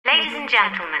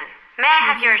gentlemen, may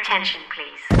I have your attention,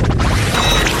 please?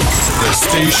 The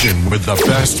station with the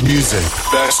best music.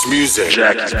 Best music.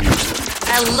 Jackie's music.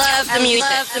 I love the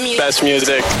music. Best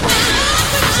music.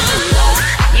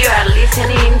 You are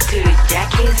listening to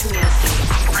Jackie's Music.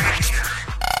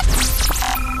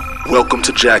 Welcome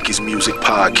to Jackie's Music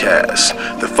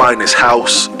Podcast, the finest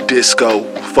house, disco,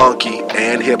 funky,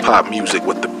 and hip-hop music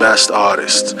with the best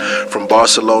artists from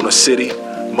Barcelona City.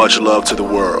 Much love to the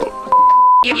world.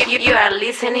 You are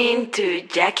listening to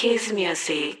Jackie's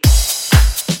Music.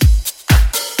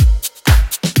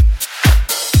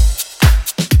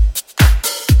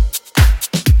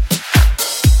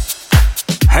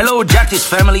 Hello, Jackie's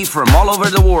family from all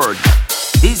over the world.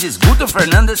 This is Guto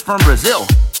Fernandez from Brazil.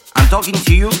 I'm talking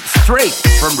to you straight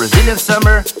from Brazilian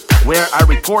summer, where I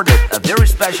recorded a very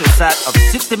special set of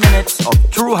 60 minutes of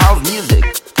true house music,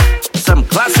 some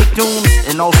classic tunes,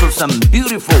 and also some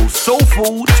beautiful,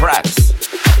 soulful tracks.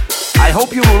 I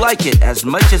hope you will like it as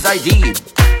much as I did.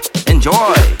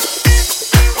 Enjoy!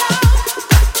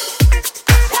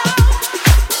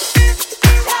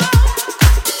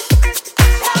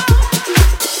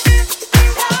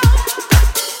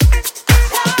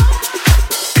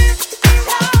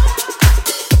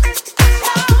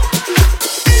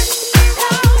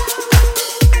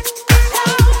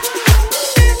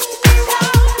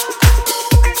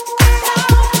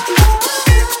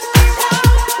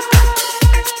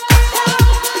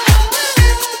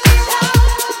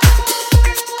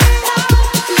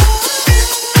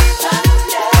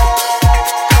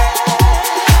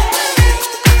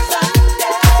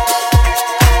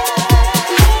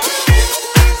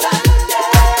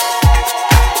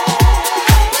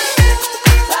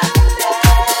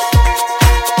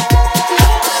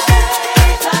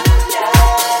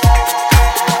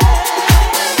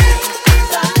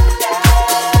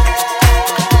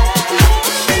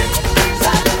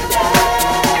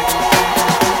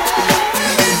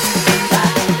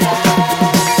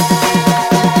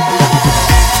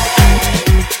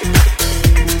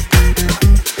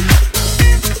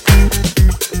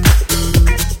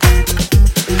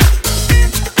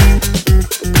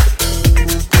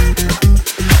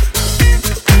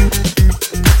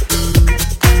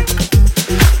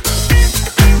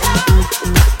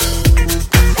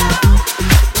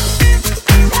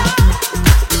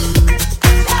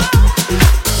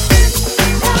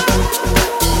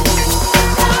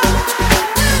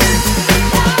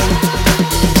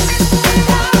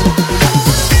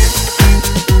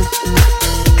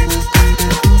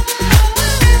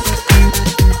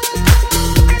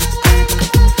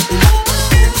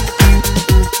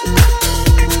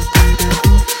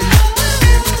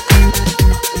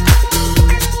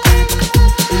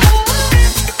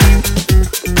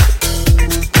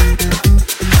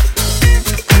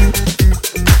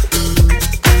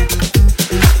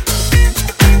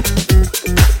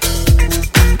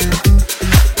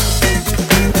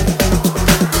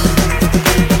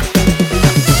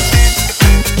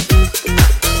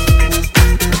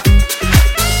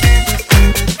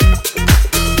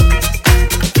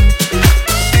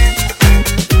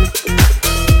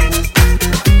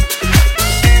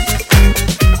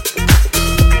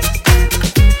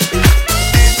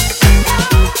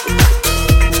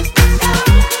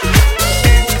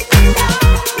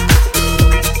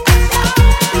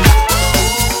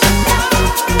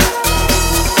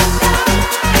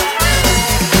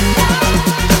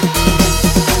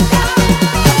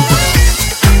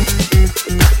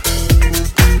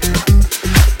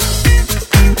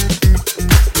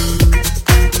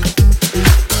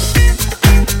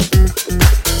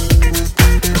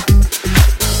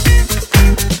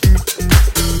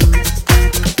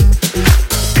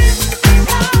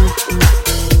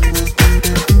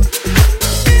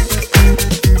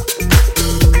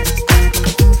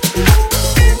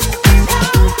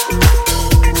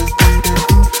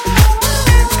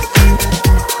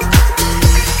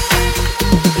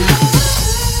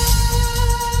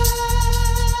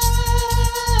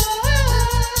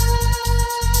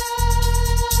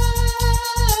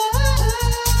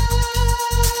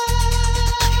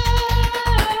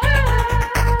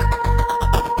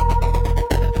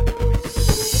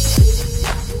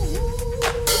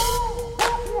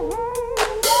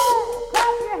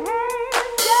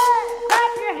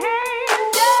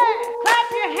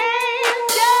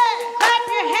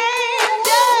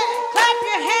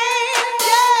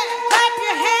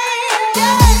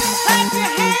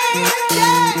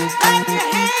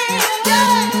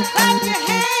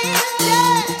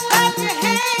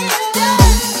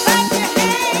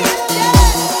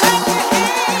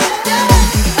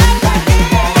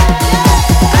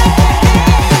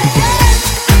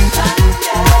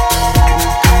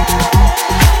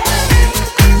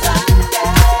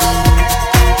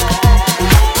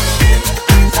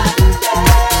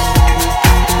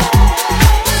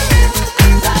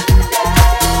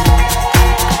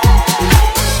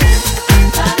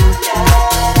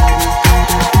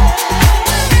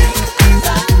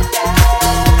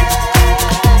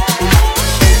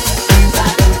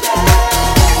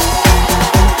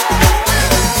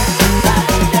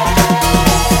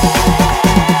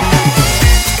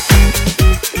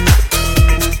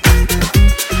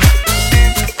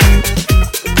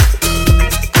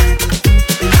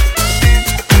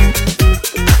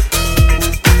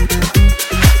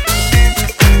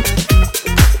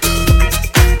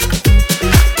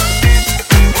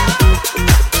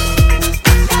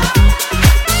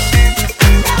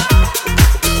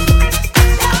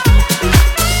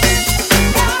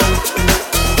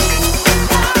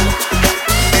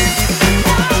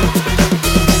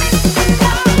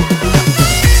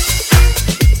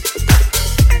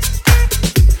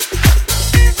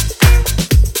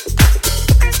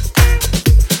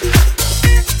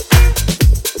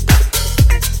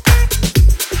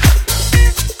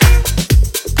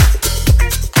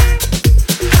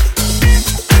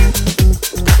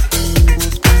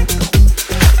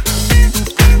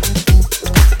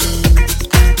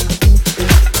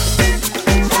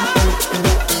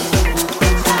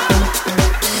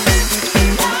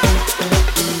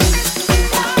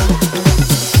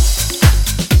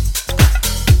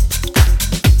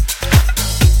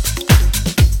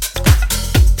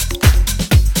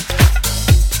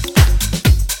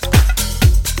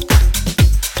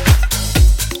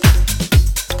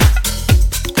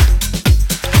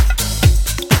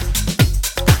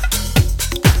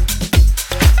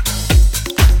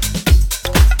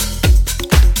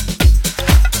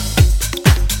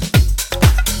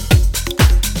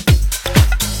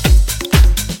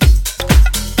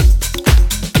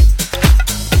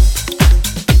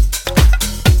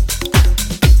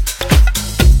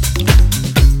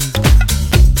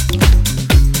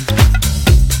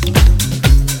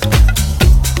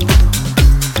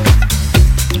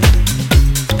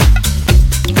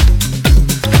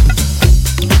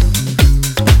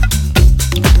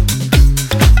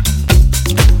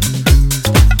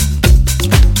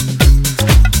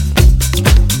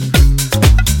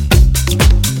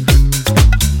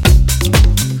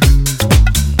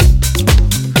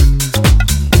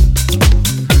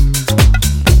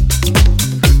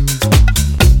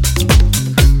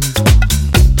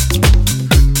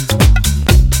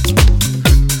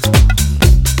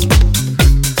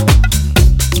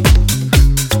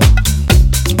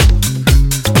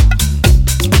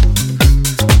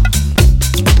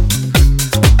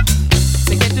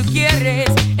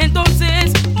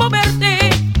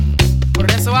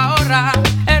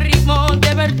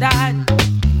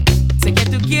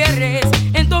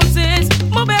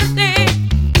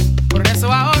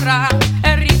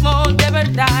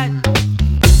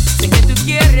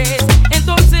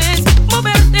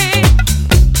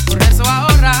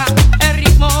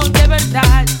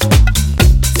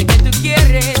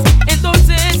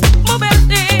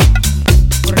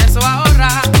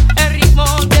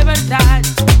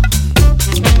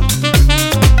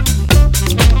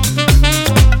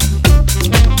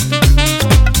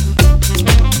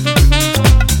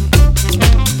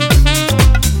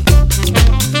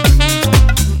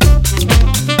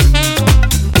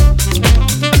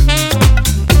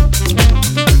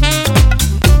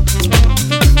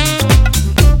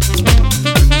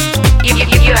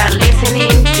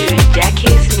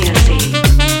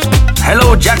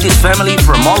 Jacques family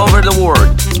from all over the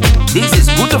world. This is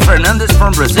Guto Fernandez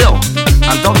from Brazil.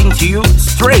 I'm talking to you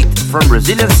straight from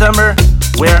Brazilian summer,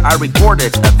 where I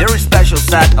recorded a very special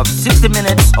set of 60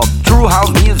 minutes of true house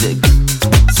music.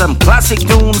 Some classic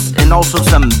tunes and also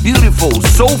some beautiful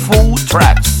soulful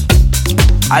tracks.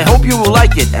 I hope you will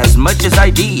like it as much as I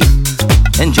did.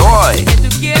 Enjoy! Si tú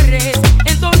quieres,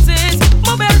 entonces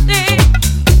moverte.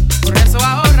 Por eso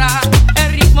ahorra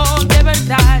el ritmo de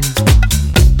verdad.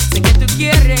 Sé que tú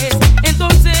quieres,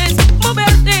 entonces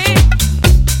moverte.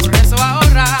 Por eso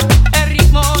ahorra el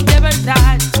ritmo de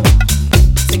verdad.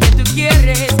 Sé que tú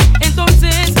quieres,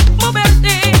 entonces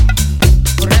moverte.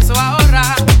 Por eso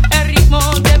ahorra el ritmo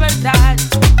de verdad.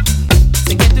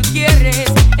 Sé que tú quieres,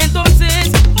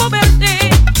 entonces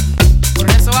moverte. Por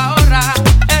eso ahorra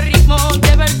el ritmo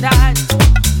de verdad.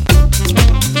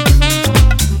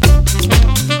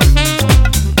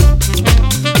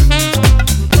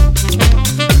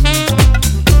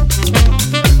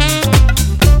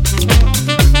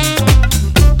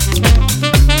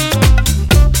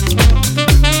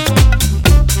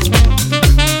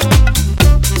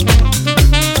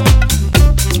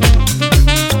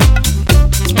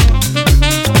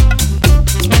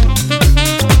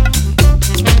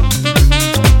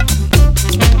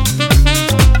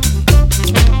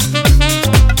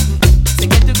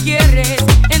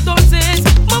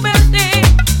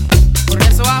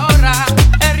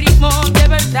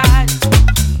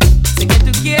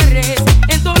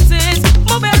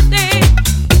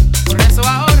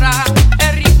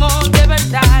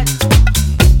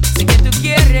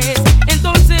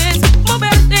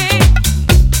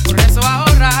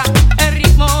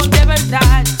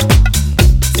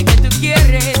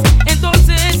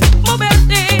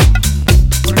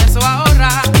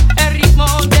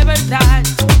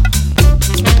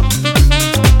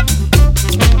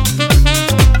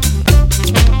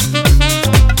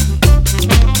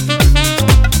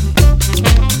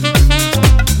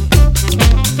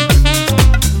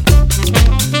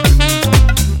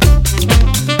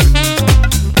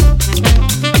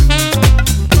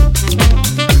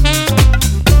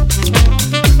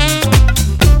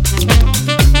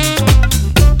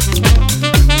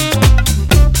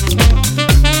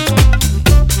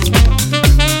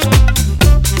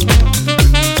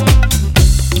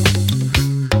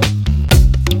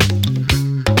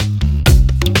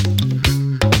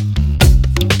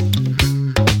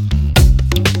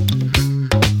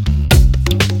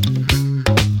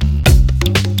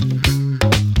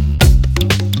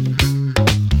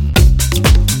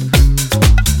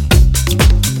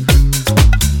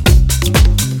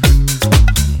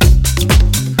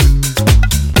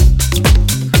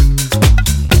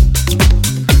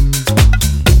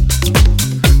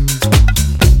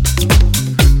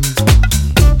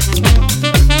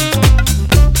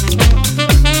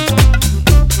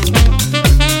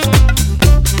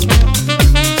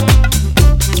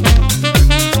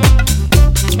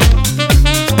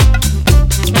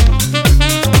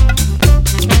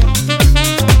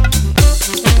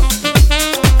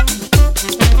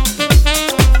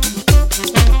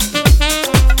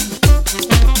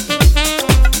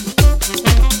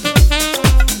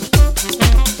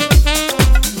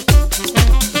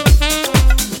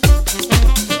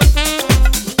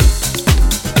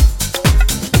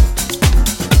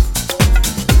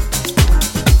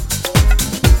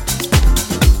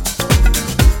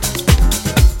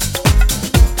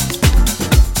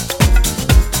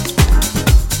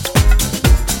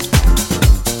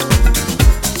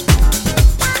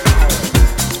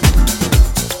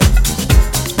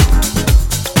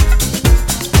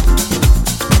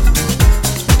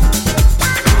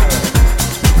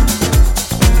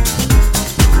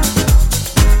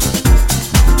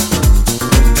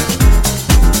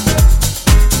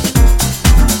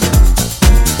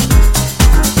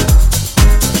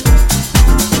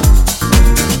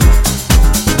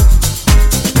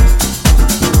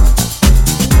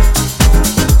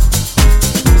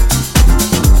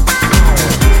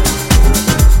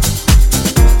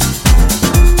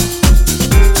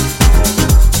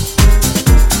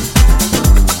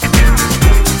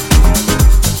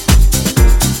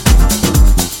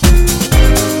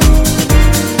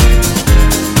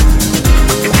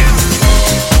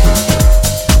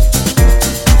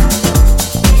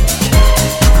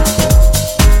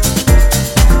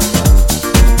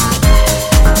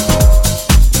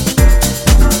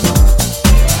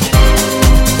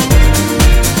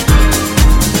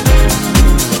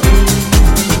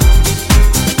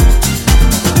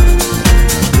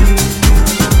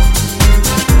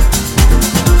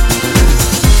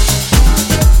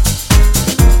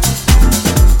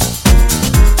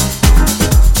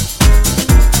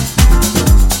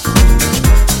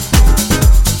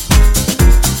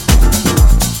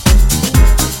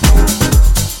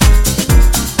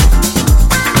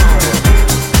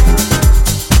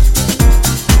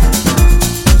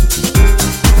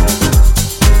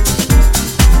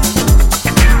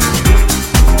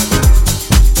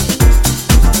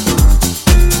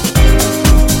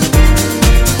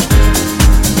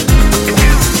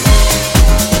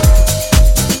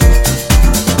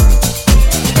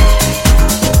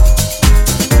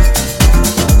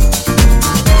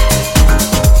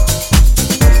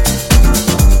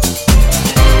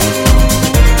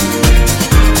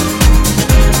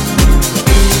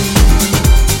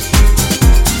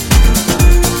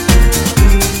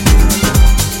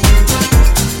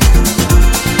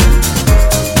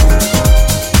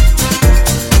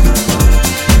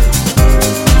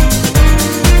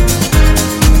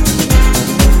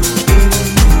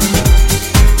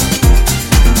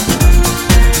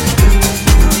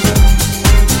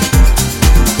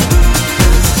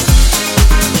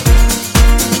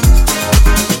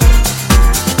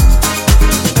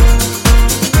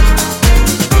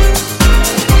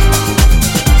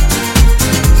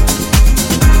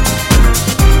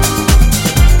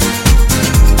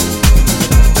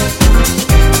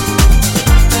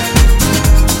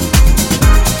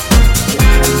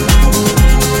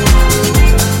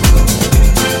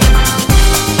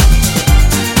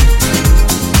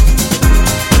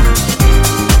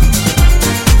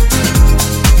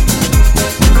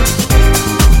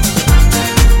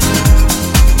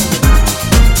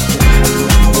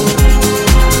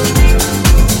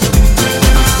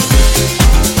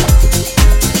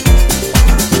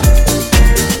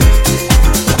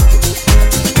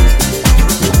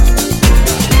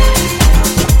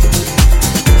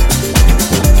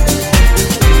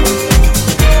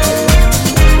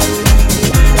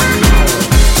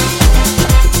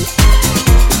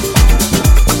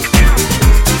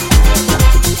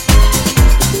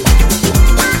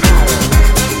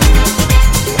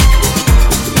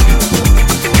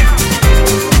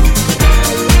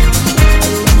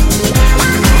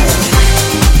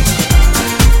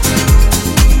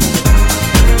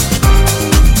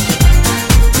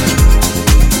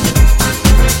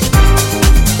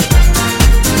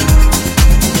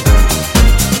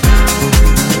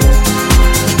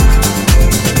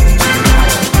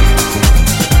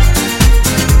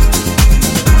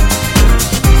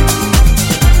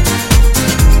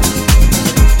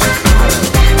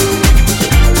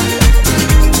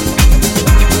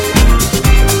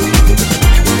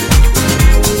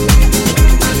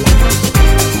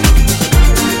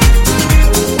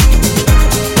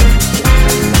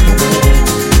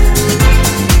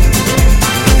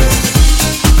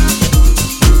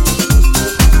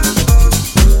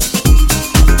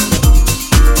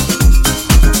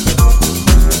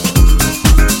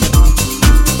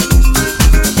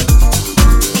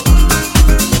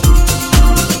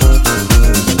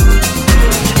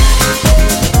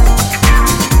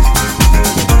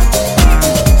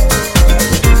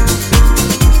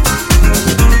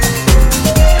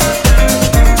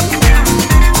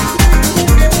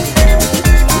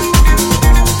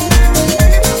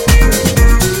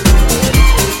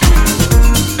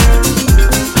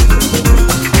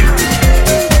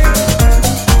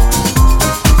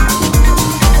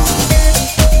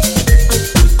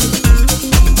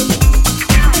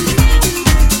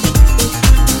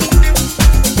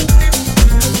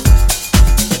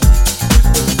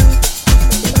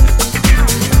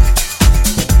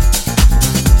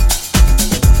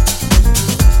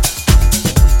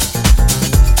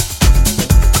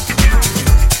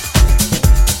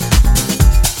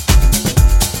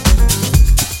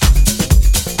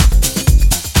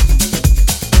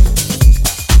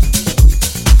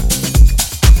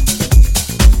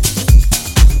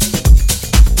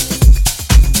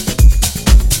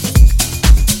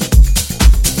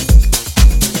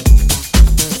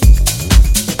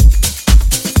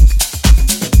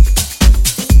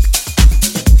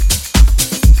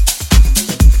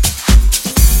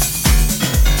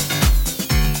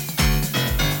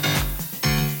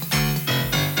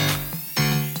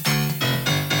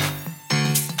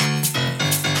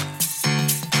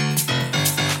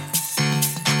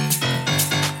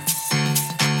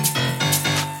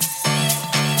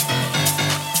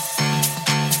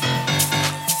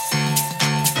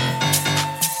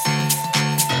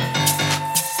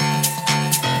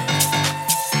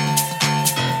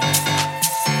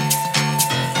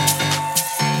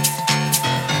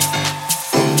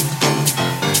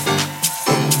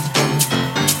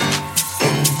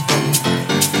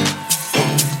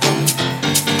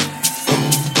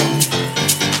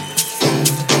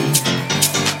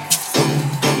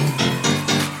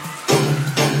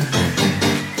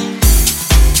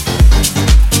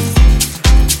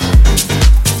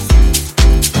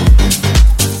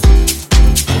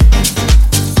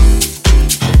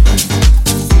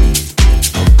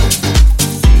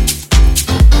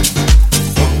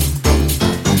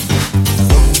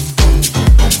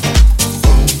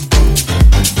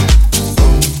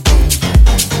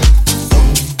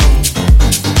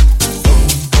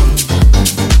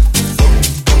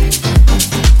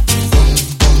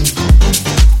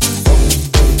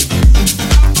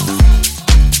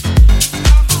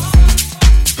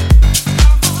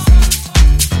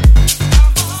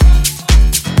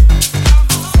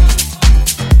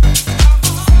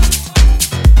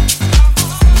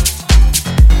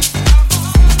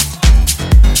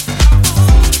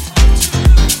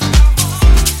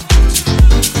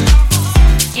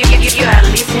 You are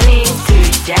listening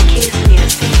to Jackie's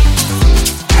Music.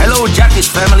 Hello, Jackie's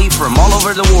family from all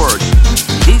over the world.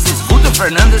 This is Guto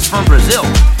Fernandez from Brazil.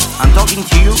 I'm talking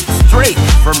to you straight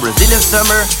from Brazilian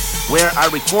Summer, where I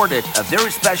recorded a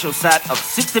very special set of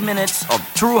 60 minutes of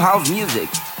true house music,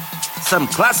 some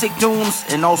classic tunes,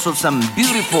 and also some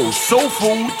beautiful,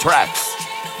 soulful tracks.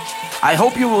 I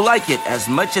hope you will like it as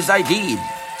much as I did.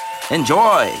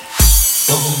 Enjoy!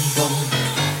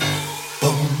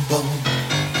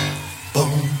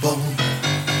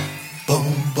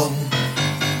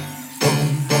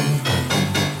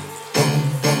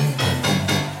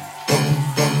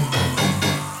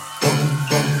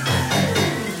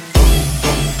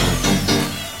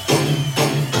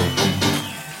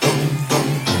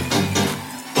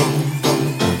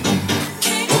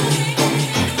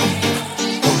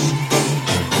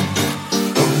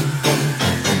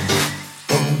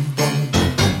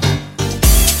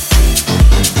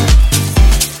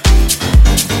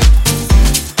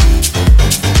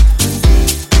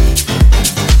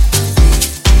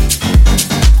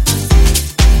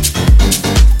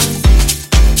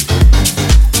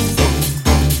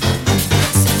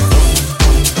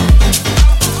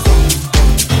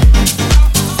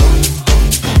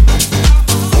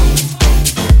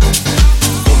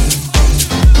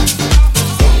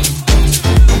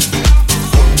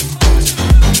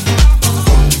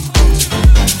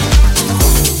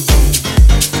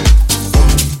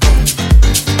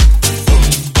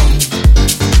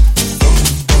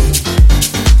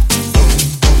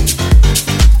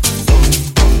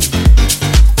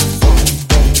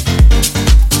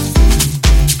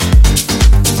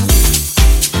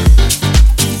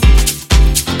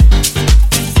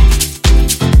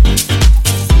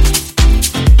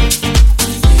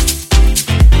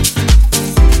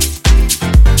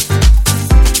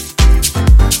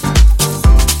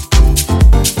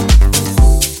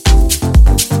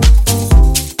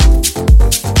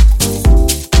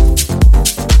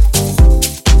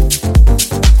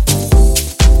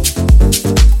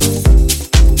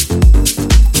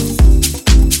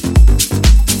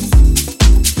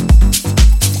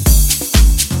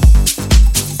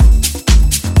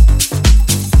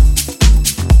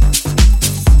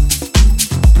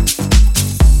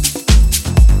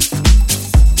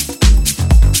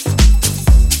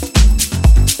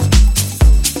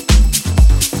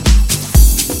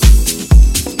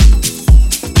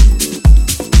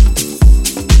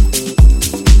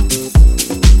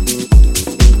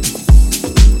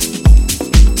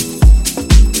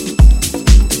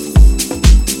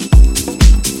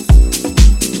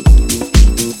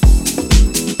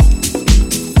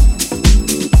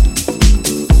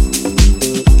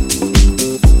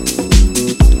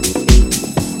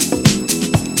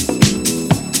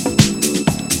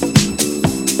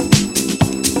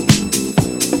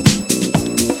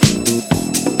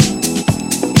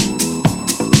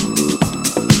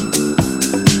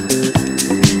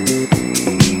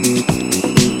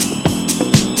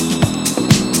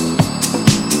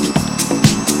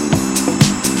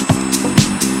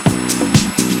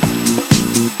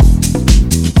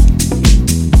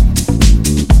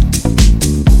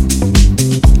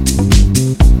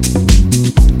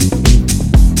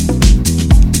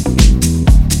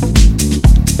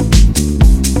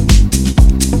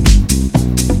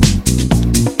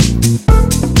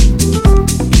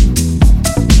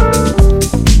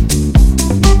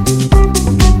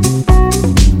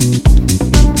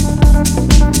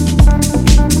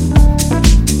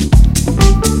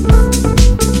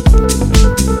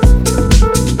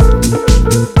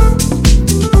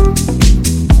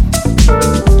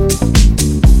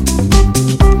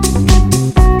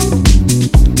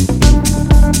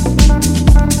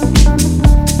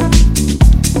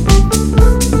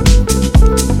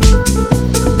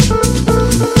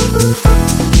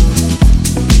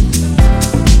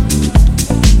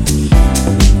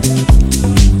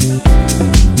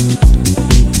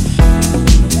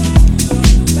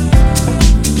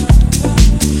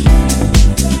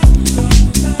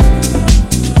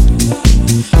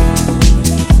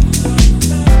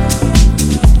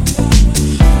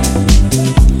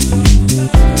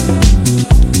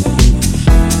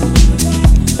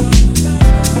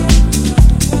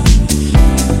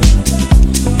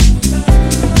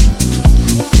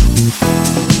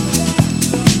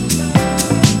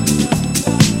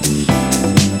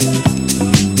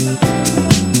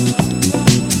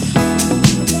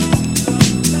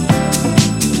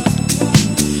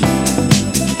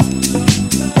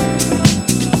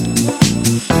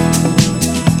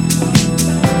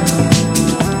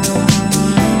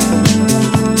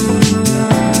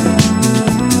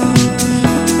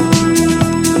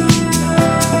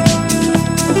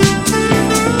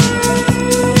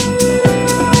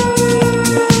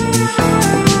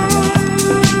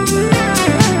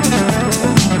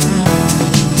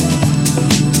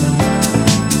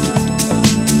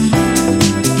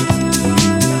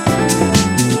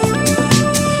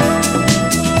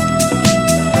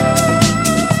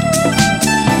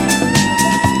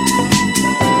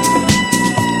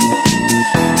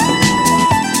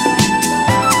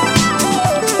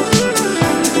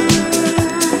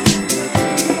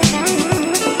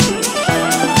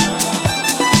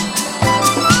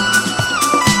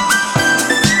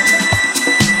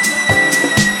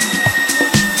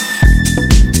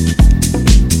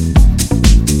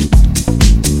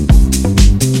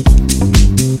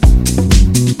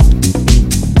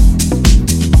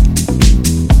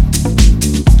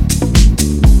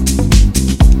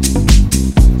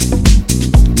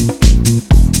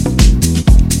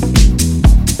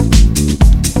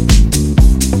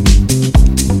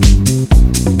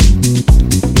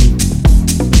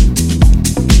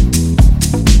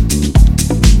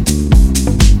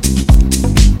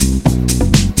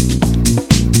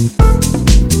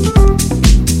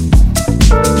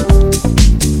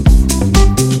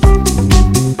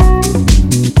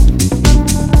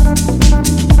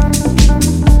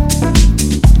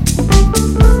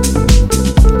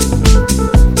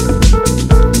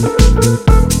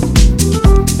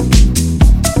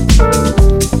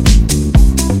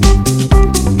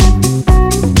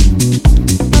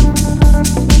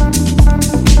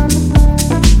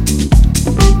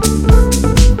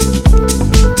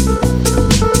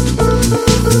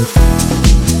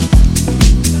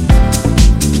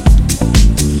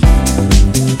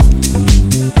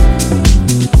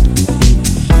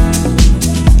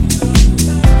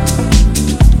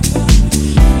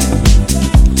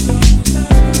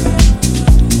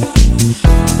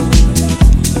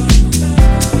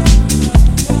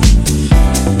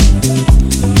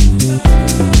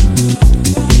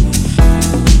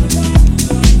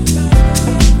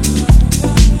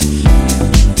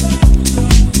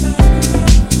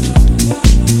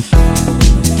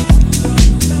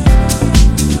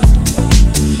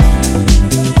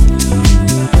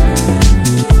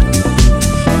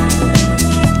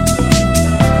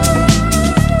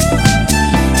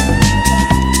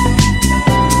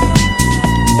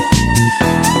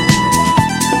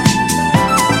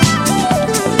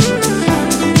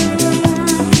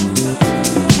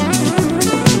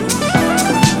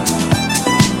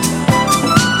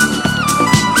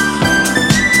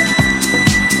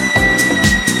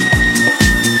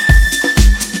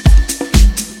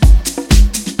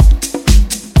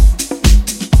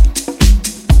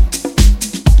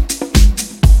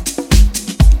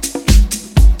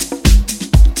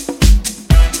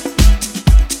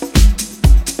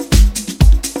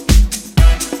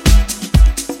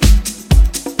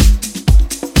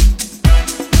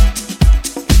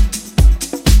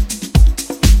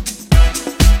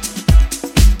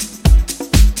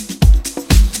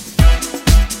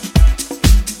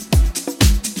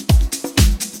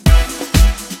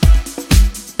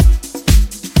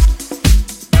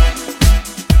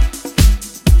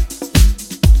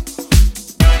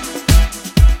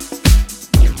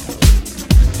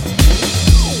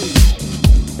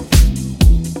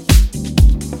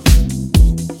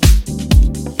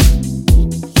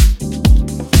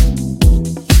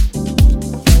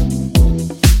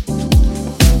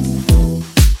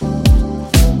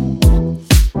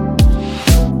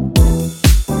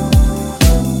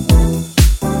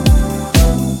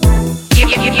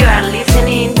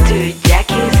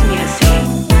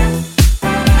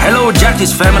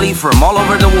 Jackie's family from all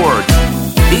over the world.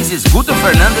 This is Guto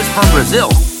Fernandez from Brazil.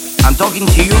 I'm talking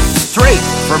to you straight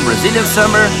from Brazilian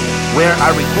Summer, where I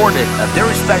recorded a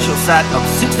very special set of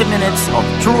 60 minutes of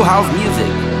true house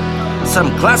music,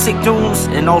 some classic tunes,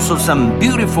 and also some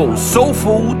beautiful,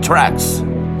 soulful tracks.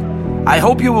 I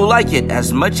hope you will like it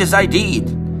as much as I did.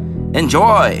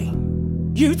 Enjoy!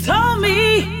 You told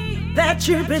me that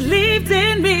you believed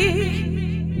in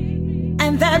me,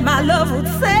 and that my love would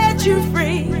set you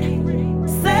free.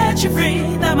 Set you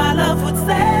free, that my love would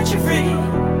set you free.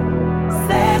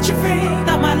 Set you free,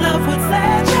 that my love would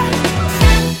set you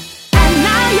free. And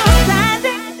now you're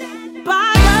standing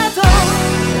by the door,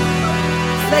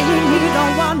 saying you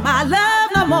don't want my love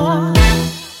no more.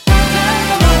 Love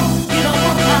no more, you don't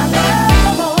want my love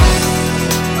no more.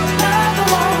 Love no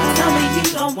more, tell me you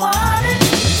don't want it.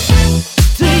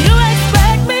 Do you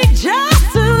expect me just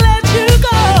to let you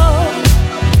go,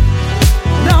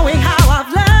 knowing how I've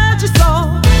loved you so?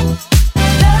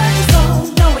 Loved you so,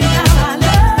 knowing how I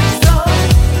loved you so.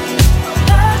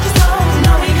 Loved you so,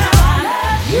 knowing how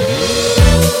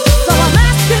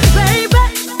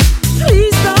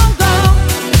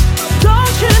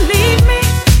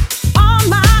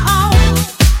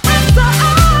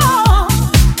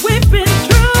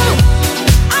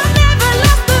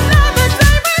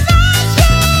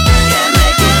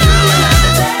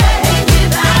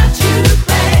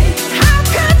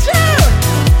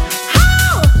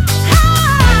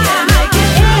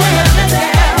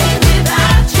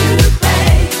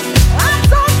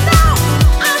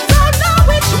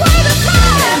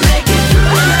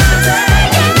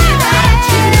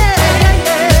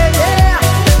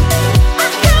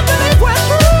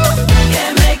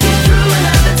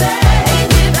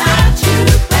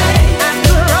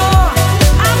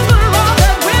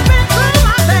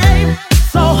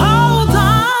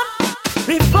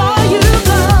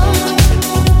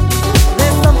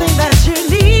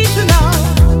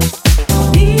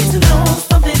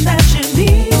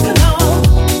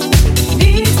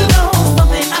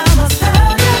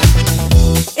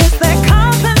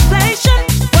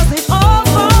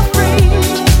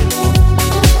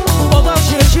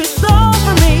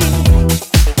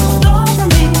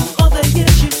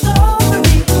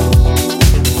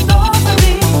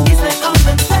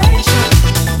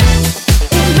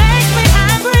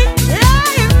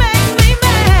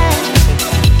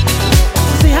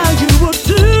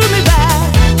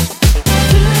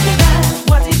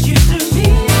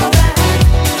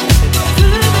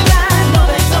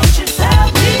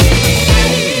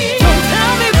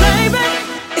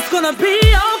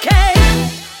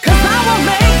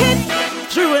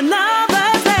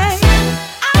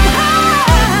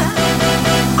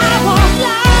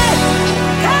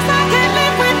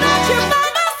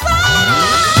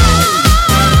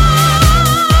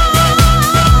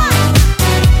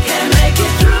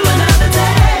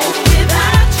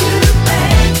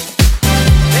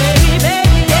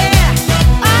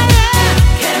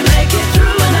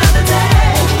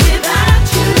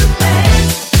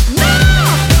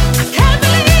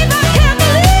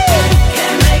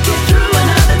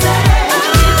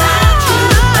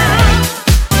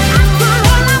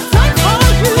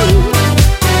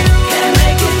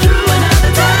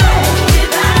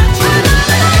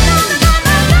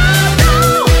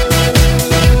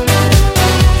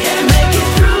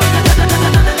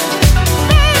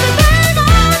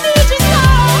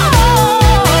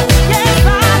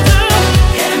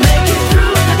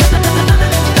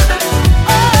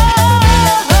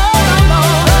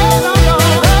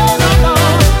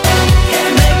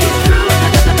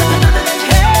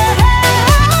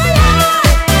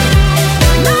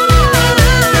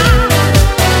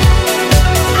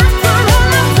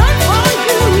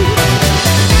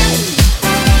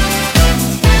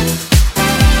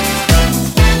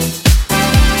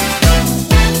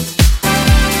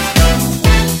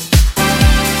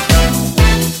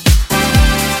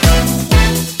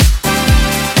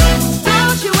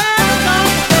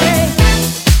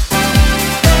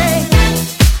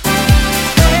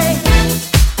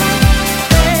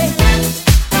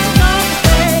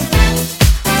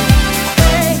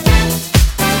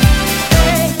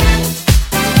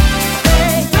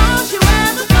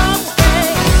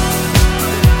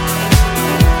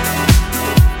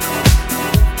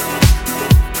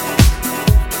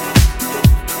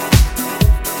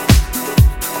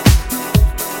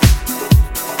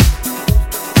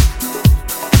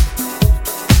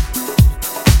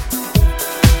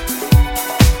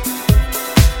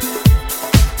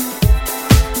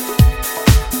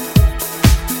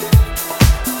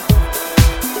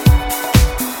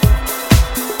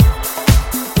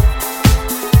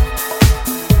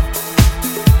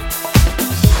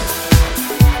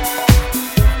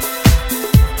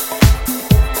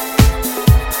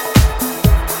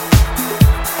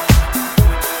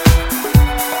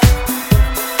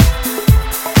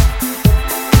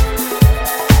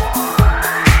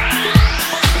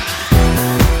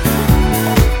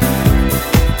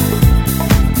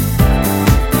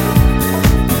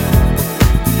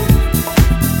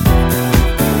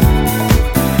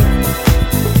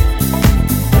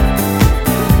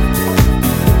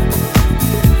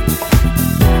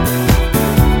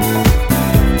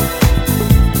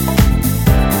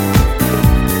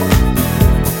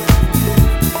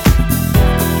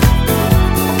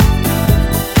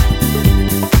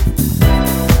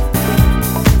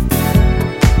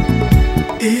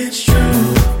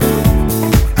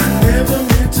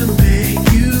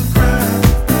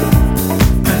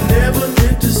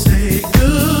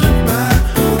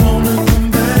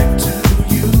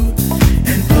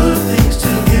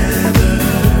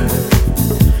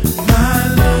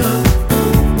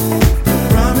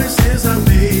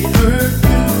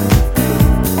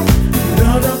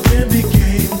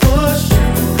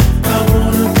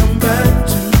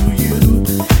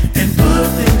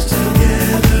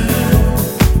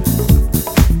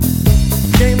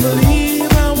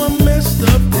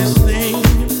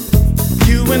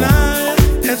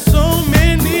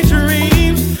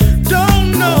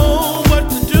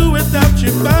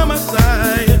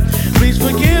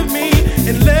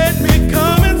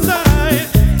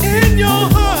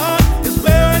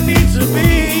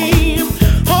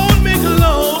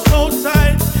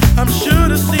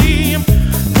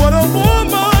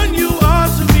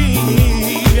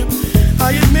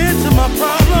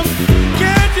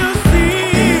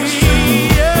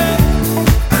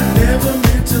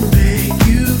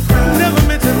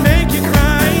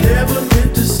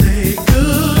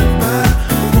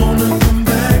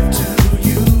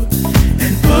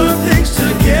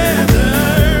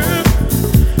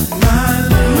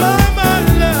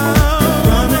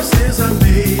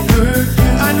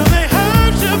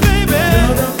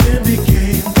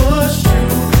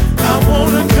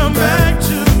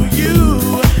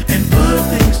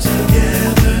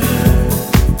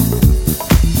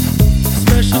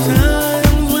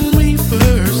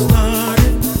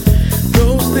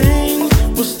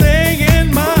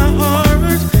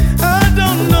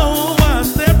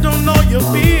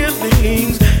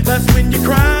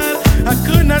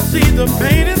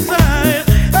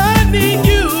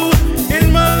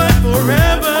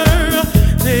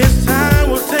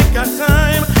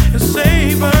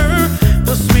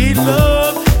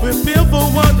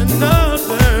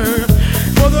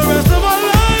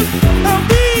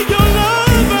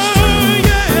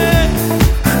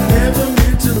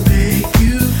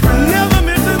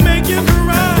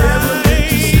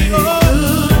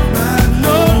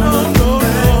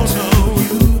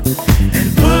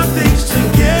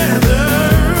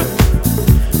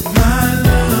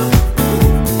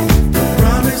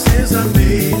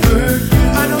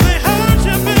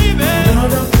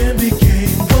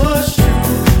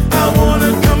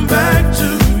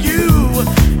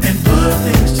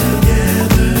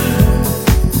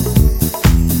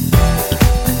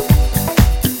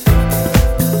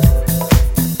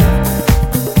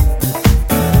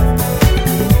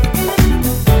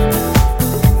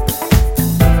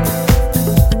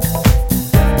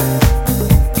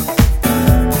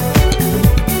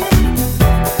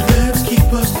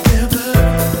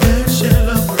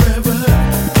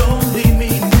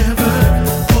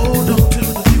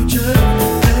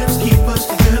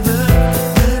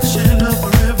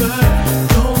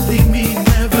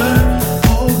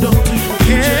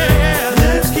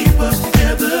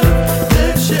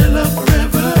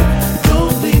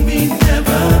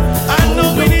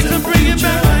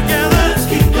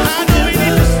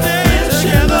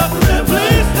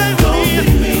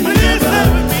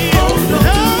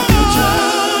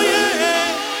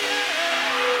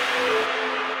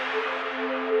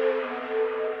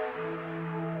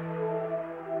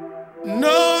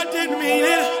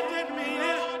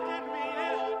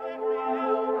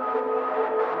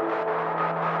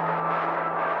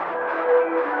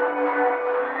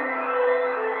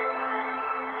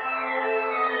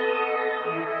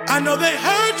I know they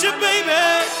hurt you, baby.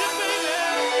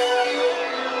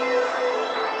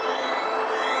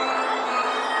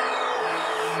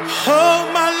 Oh,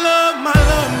 my love, my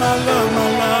love, my love, my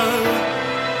love.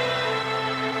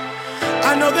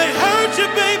 I know they hurt you,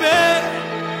 baby.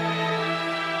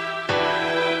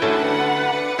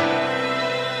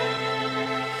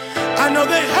 I know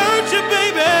they hurt you,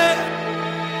 baby.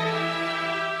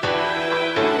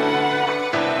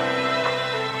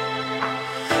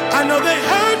 I know they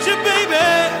hurt you, baby.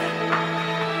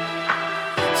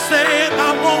 Said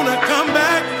I wanna come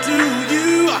back to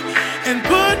you and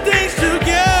put things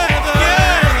together.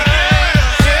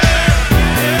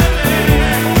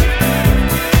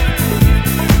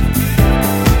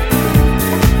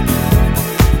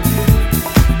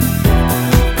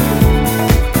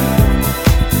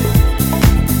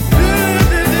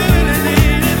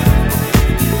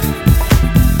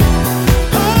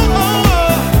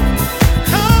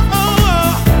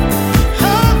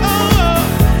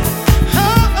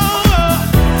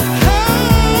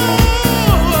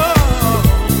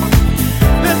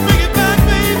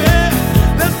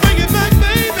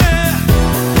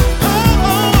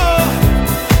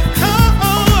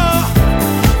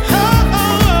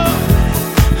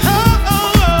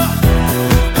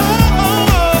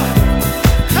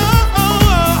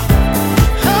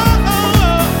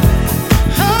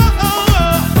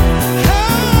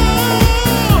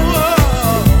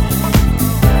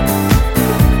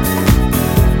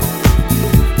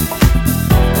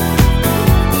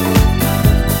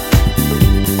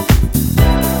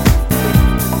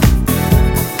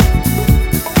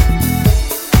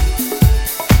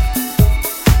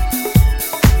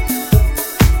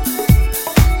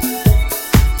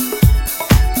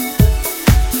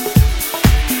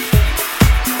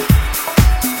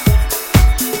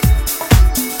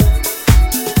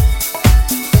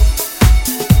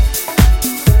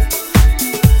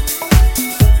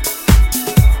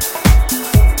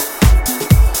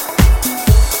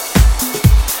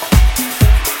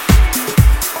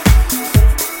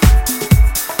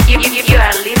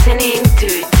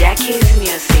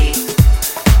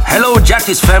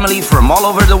 Jackie's family from all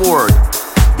over the world.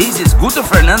 This is Guto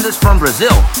Fernandez from Brazil.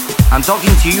 I'm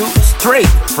talking to you straight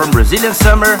from Brazilian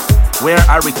Summer, where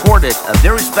I recorded a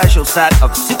very special set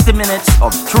of 60 minutes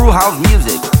of true house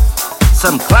music.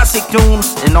 Some classic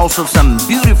tunes and also some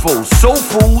beautiful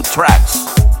soulful tracks.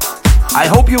 I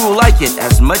hope you will like it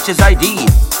as much as I did.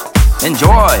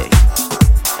 Enjoy!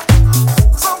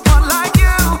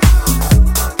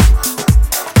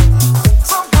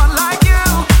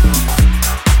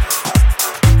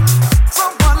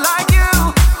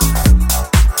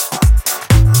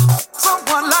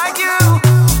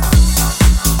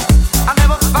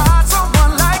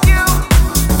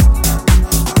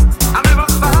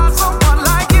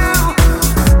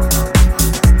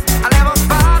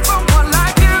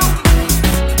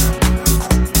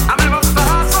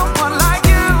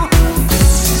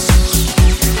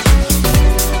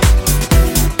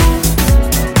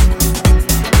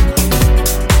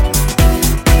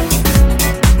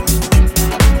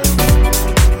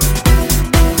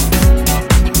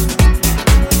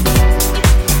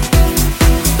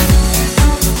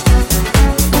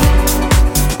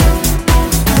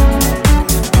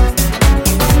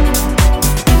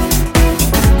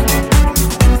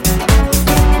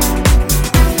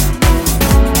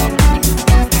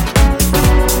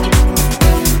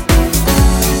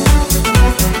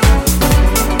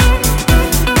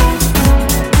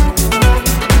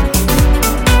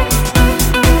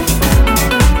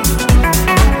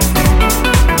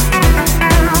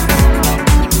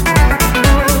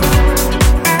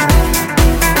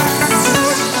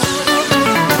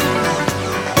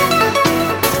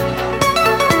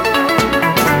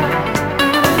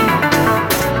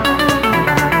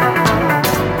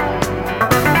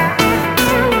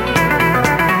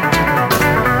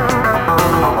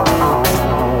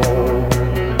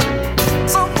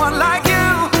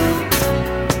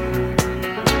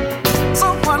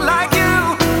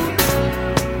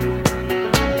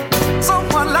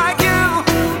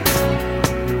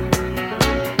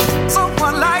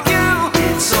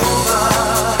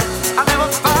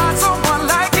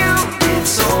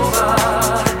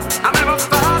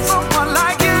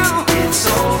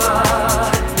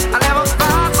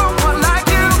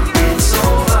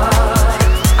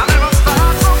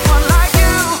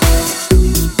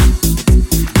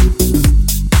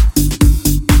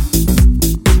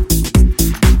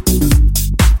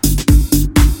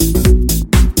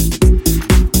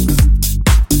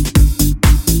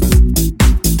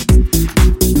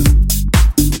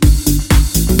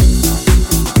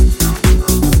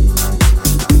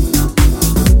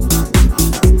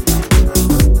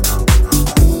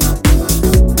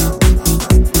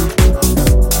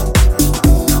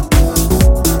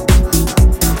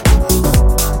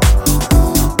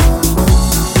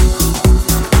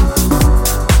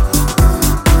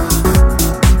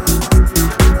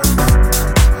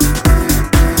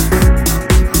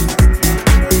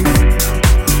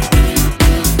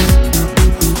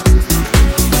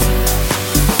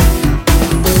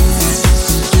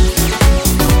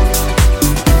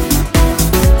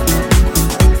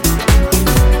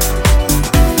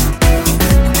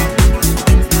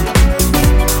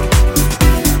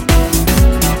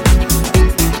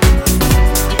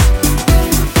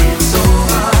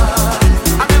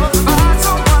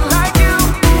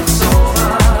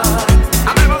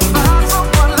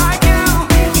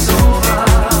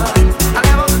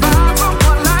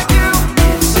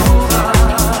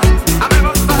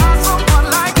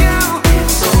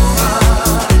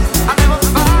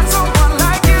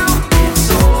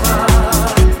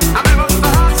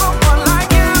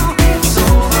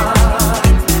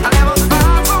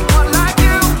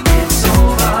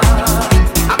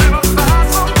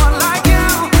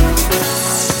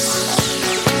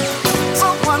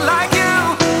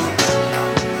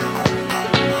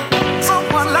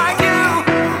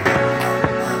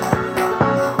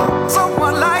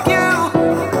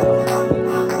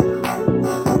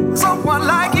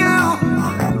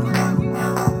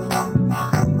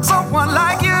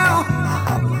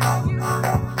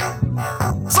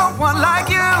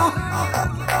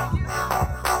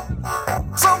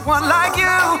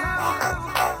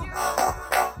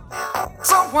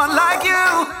 Someone like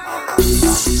you.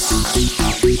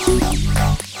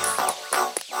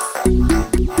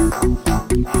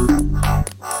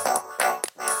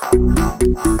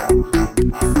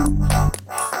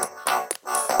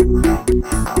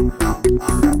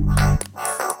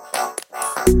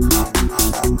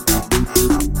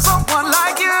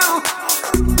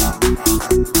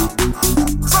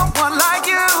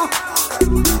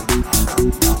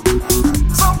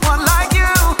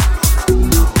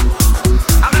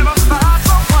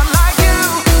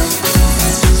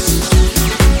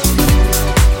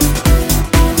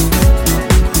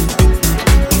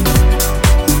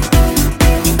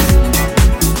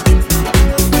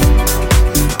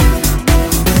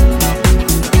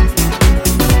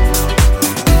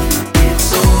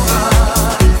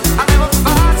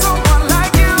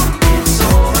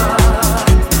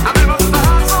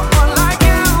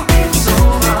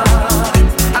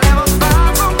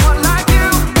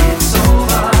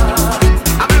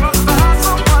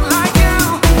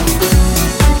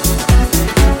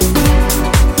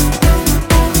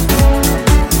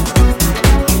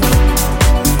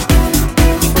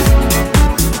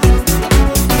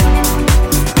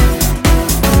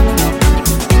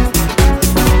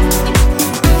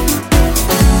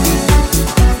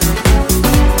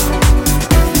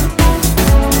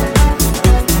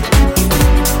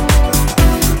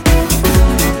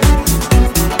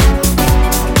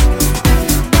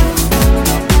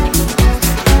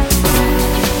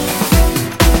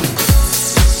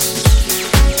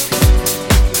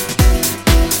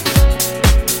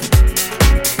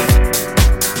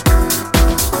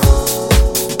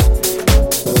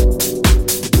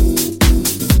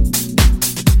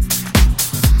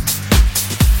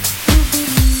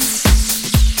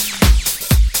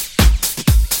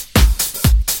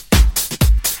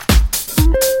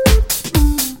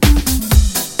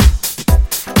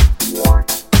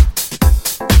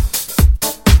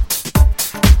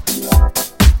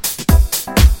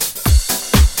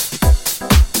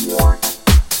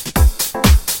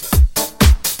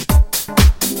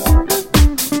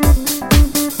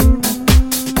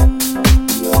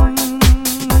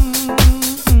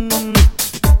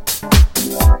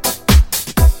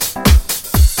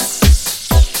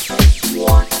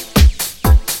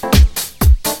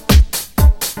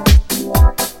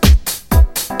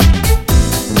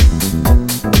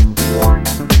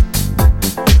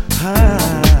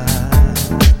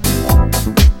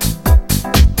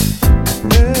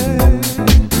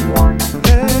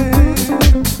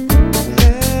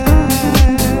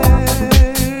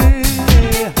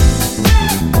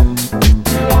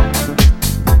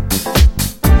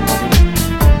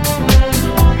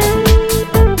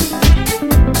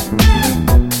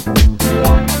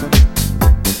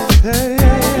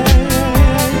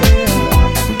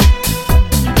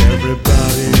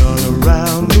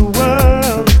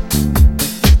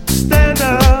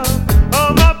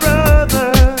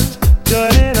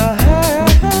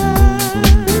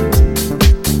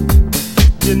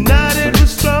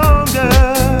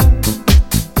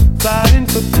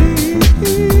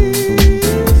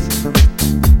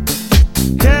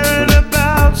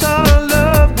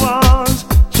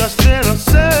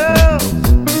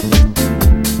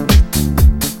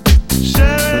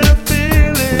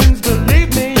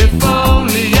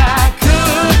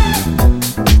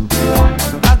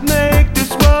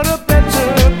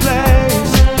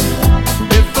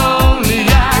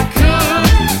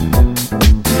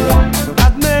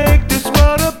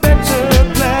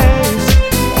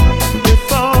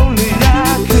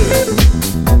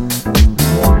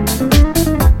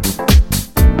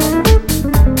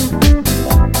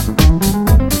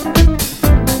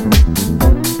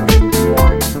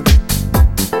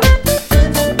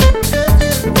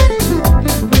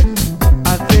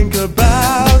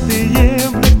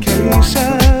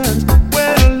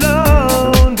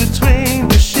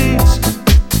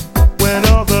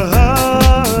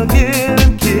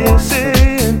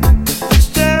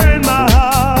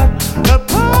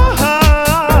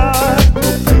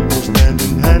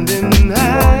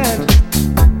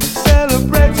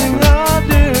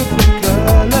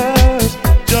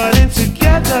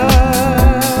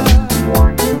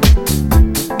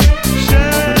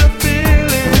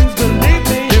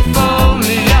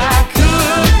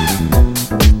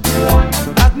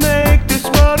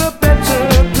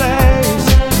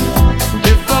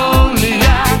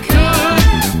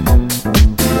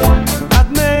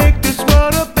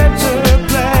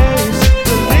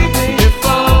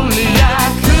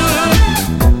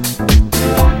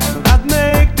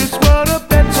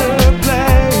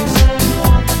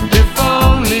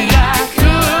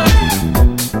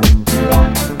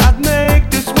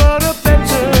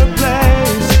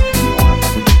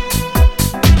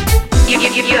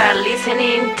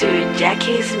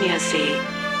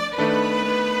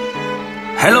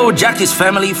 Hello, Jackie's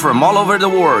family from all over the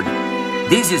world.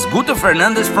 This is Guto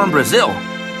Fernandez from Brazil.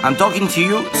 I'm talking to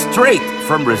you straight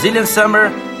from Brazilian Summer,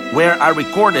 where I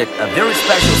recorded a very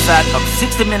special set of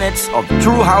 60 minutes of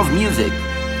true house music.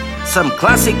 Some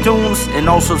classic tunes and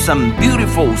also some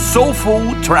beautiful,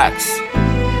 soulful tracks.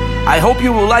 I hope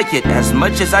you will like it as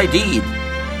much as I did.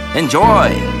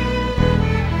 Enjoy!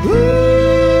 Oh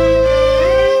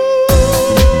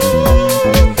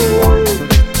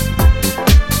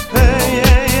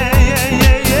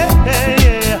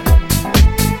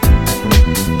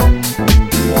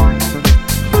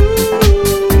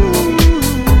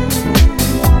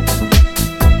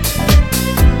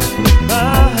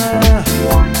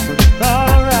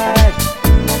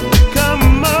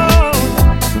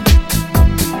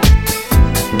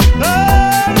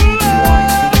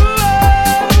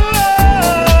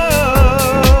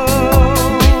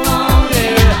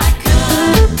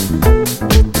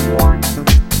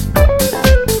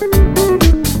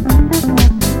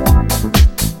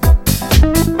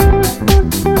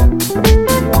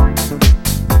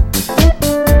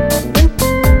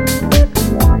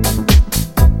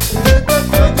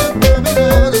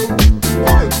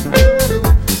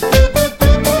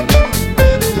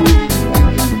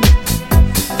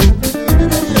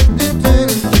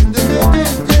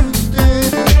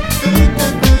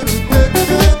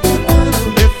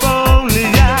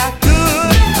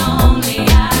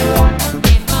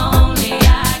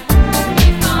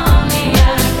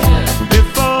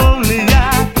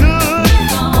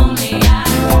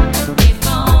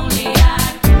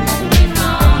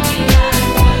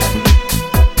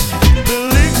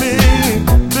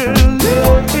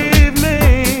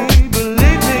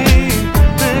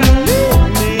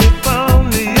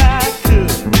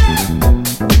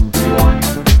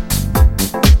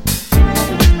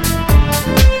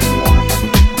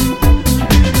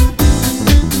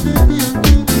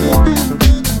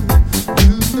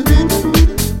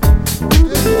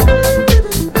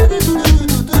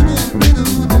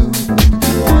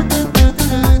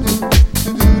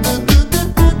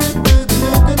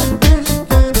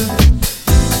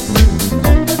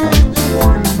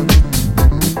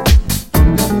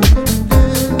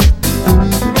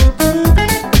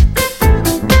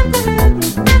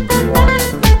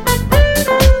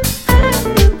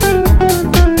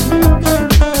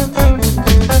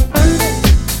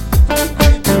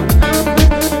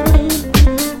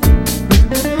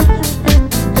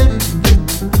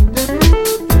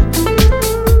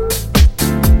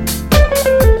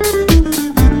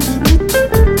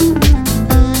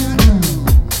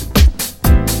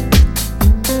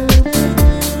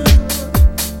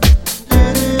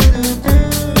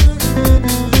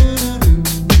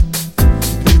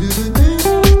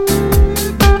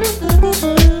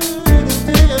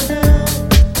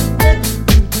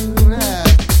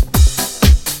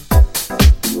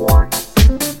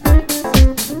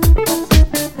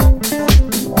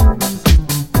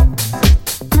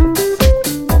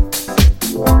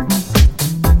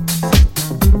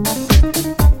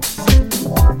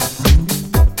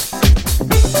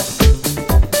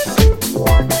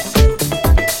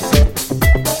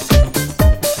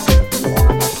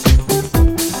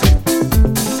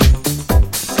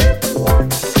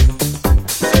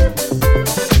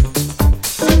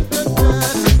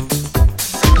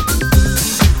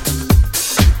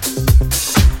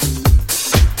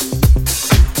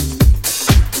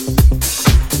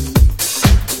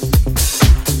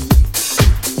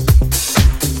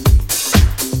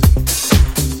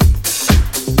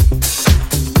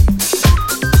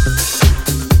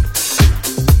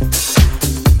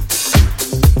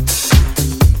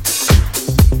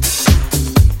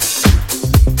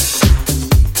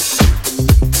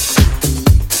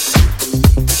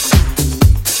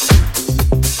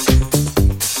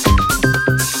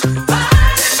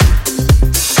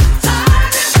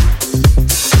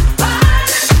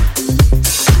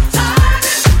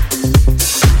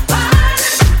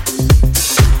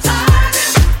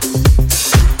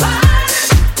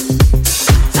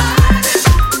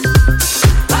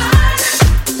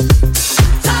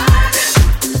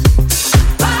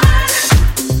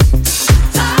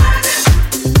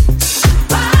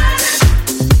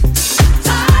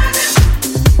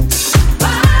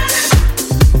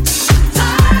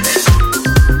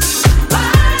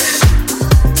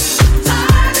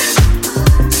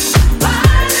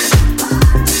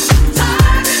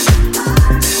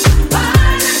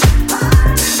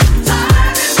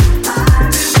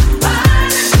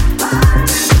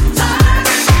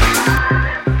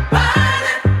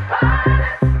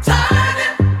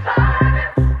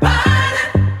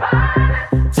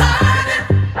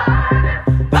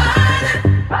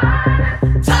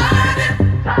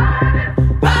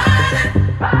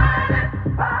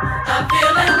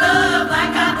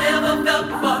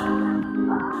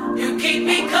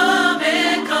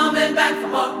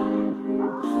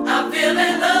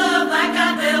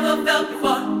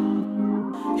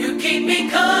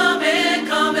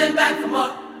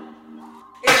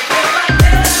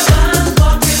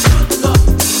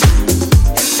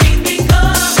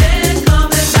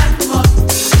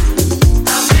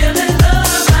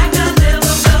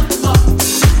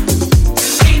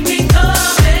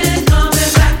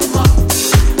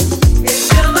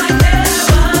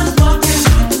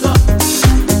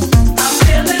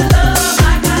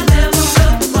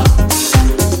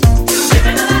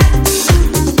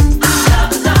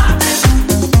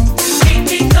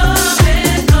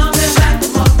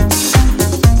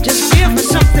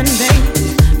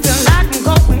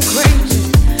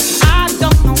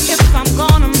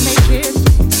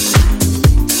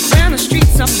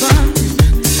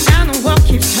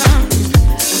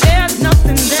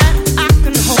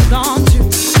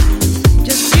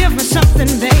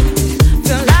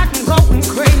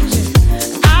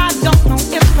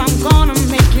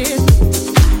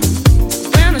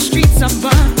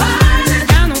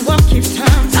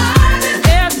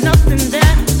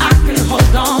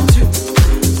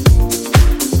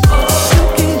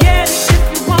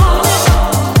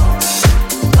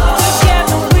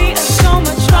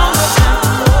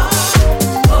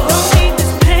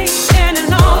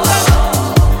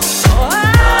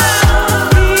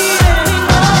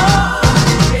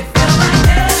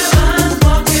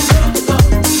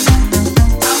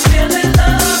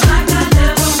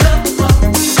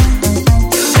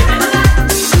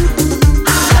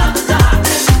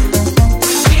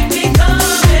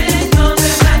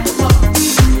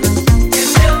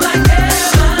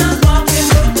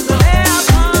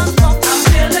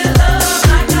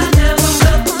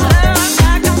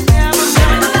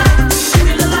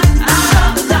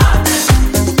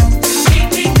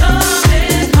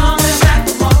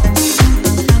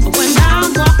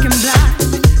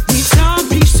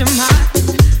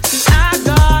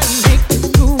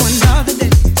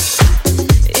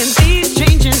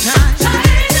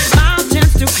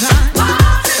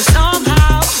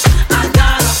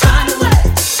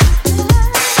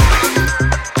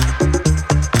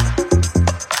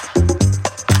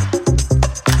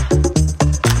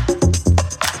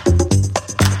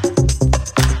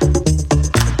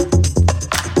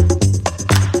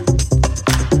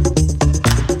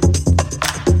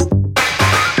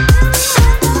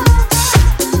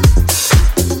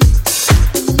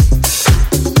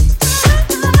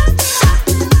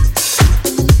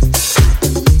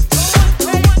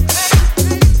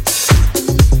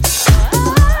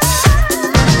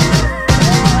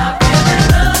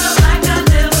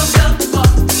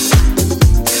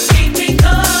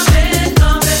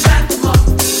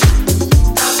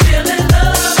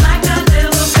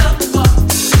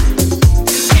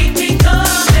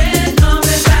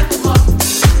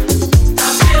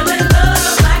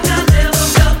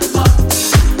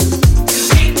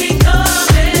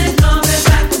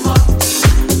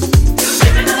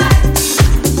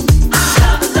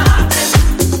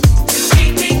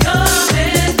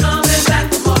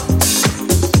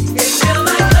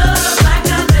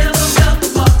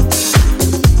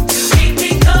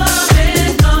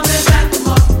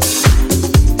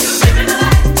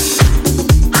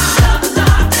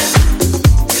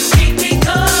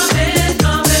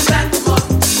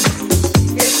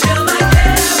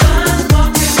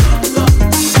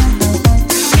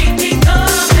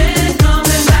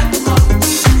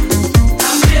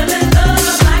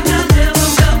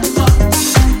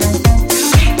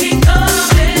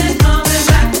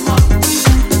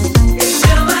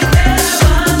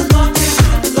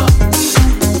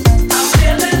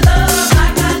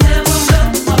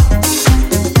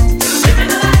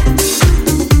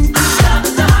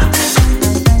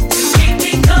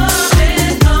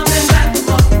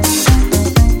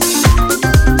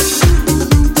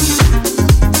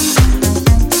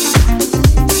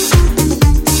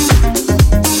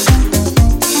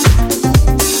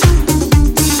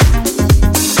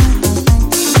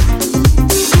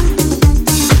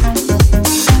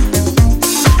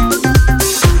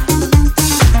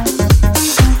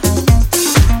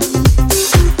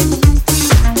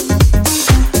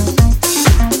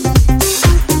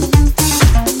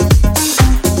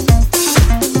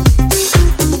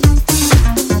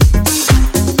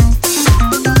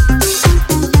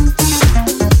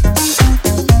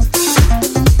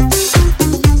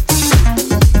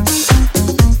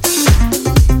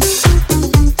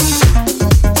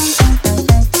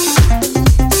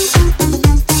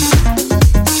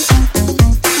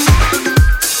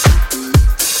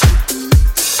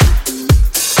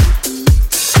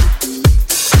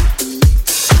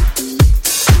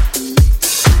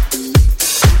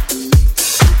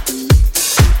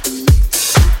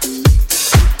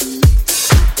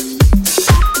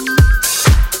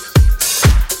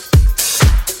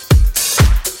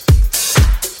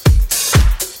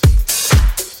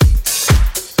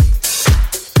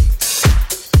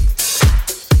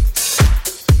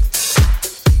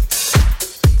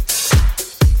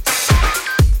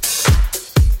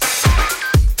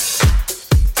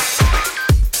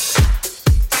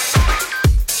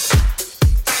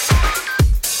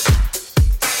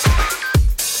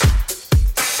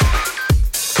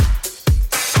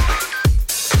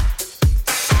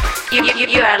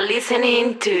You are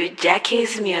listening to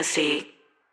Jackie's Music.